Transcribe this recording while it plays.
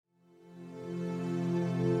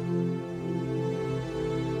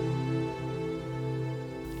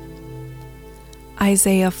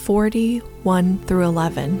Isaiah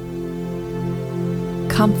 40:1-11.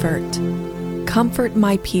 Comfort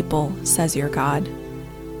my people, says your God.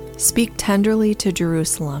 Speak tenderly to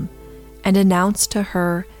Jerusalem, and announce to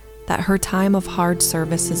her that her time of hard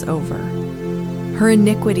service is over. Her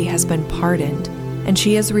iniquity has been pardoned, and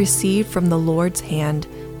she has received from the Lord's hand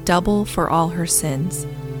double for all her sins.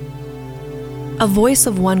 A voice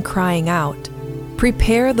of one crying out,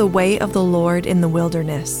 "Prepare the way of the Lord in the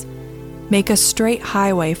wilderness. Make a straight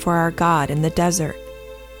highway for our God in the desert."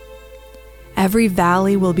 Every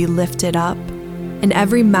valley will be lifted up, and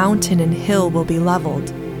every mountain and hill will be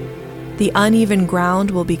leveled. The uneven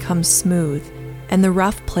ground will become smooth, and the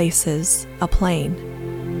rough places a plain.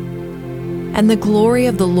 And the glory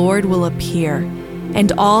of the Lord will appear,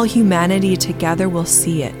 and all humanity together will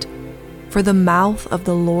see it, for the mouth of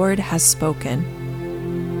the Lord has spoken.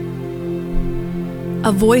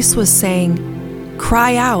 A voice was saying,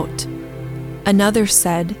 "Cry out." Another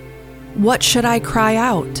said, "What should I cry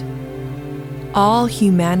out?" All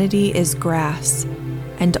humanity is grass,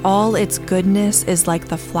 and all its goodness is like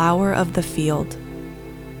the flower of the field.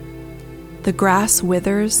 The grass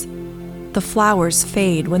withers, the flowers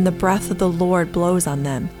fade when the breath of the Lord blows on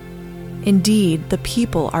them. Indeed, the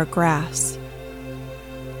people are grass.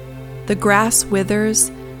 The grass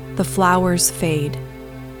withers, the flowers fade,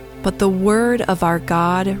 but the word of our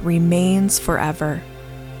God remains forever.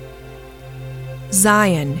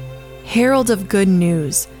 Zion, herald of good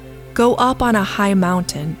news, go up on a high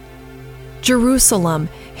mountain. Jerusalem,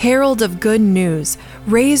 herald of good news,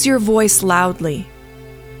 raise your voice loudly.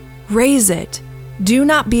 Raise it, do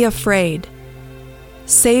not be afraid.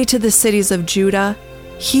 Say to the cities of Judah,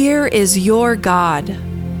 "Here is your God."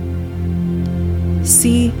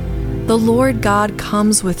 See, the Lord God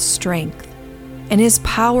comes with strength, and his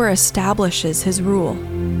power establishes his rule.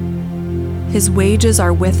 His wages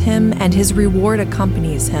are with him, and his reward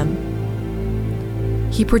accompanies him.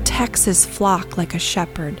 He protects his flock like a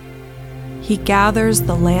shepherd. He gathers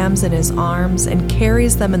the lambs in his arms and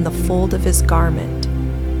carries them in the fold of his garment.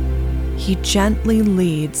 He gently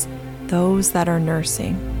leads those that are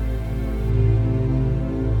nursing.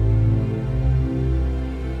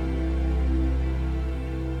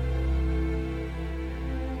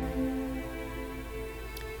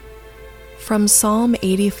 From Psalm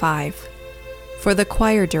 85, for the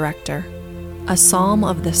choir director, a psalm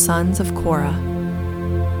of the sons of Korah.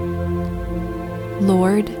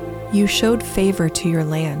 Lord, you showed favor to your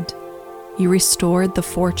land. You restored the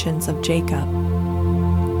fortunes of Jacob.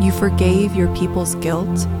 You forgave your people's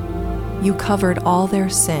guilt. You covered all their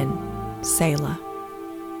sin, Selah.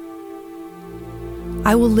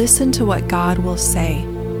 I will listen to what God will say.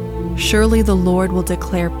 Surely the Lord will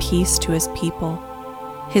declare peace to his people,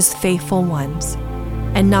 his faithful ones,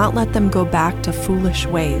 and not let them go back to foolish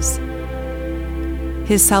ways.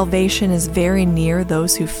 His salvation is very near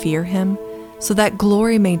those who fear him, so that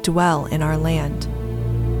glory may dwell in our land.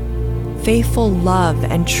 Faithful love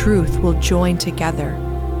and truth will join together.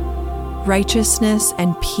 Righteousness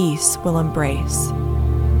and peace will embrace.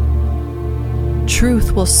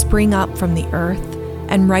 Truth will spring up from the earth,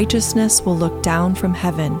 and righteousness will look down from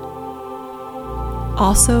heaven.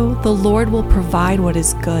 Also, the Lord will provide what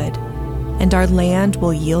is good, and our land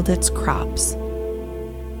will yield its crops.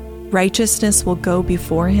 Righteousness will go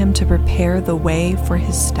before him to prepare the way for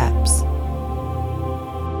his steps.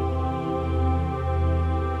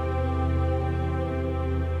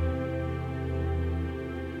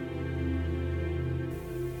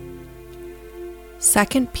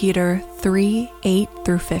 Second Peter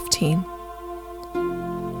 3:8-15.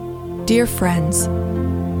 Dear friends,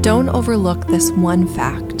 don't overlook this one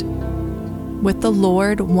fact. With the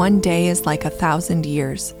Lord, 1 day is like 1,000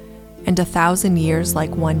 years, and 1,000 years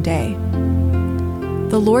like 1 day.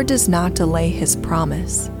 The Lord does not delay his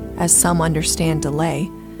promise, as some understand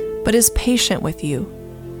delay, but is patient with you,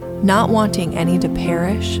 not wanting any to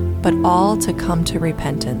perish, but all to come to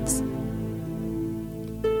repentance.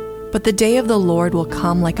 But the day of the Lord will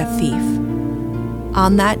come like a thief.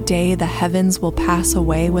 On that day the heavens will pass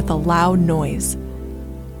away with a loud noise.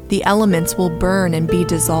 The elements will burn and be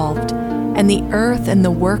dissolved, and the earth and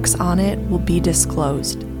the works on it will be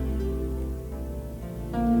disclosed.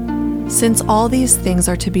 Since all these things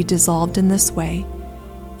are to be dissolved in this way,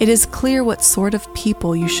 it is clear what sort of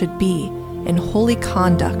people you should be in holy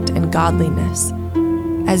conduct and godliness,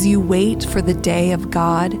 as you wait for the day of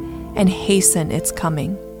God and hasten its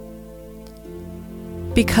coming.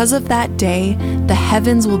 Because of that day, the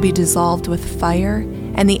heavens will be dissolved with fire,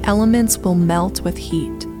 and the elements will melt with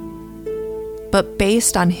heat. But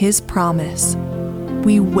based on his promise,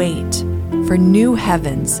 we wait for new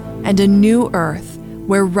heavens and a new earth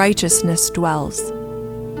where righteousness dwells.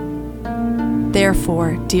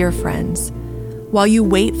 Therefore, dear friends, while you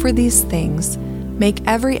wait for these things, make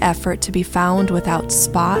every effort to be found without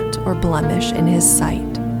spot or blemish in His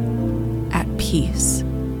sight, at peace.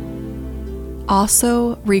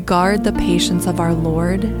 Also, regard the patience of our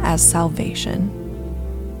Lord as salvation.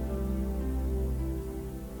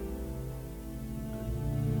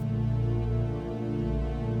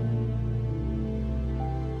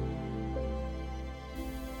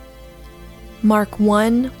 Mark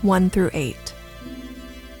 1:1-8.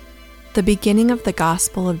 The beginning of the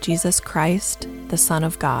gospel of Jesus Christ, the Son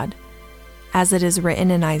of God, as it is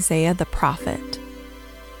written in Isaiah the prophet.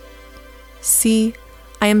 See,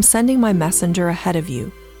 I am sending my messenger ahead of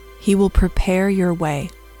you. He will prepare your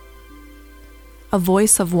way. A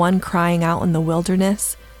voice of one crying out in the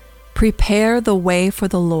wilderness, "Prepare the way for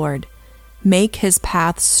the Lord, make His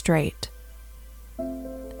paths straight."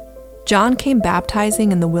 John came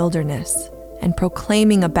baptizing in the wilderness and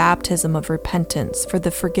proclaiming a baptism of repentance for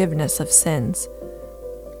the forgiveness of sins.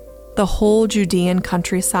 The whole Judean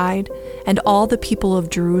countryside and all the people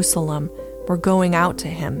of Jerusalem were going out to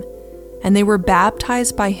him, and they were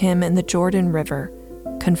baptized by him in the Jordan River,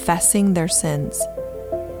 confessing their sins.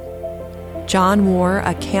 John wore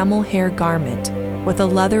a camel hair garment with a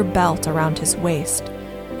leather belt around his waist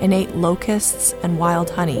and ate locusts and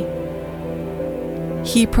wild honey.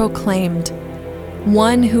 He proclaimed,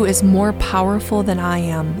 "One who is more powerful than I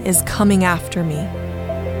am is coming after me.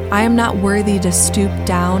 I am not worthy to stoop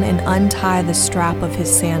down and untie the strap of His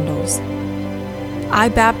sandals. I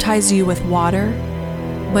baptize you with water,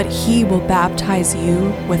 but He will baptize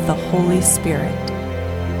you with the Holy Spirit."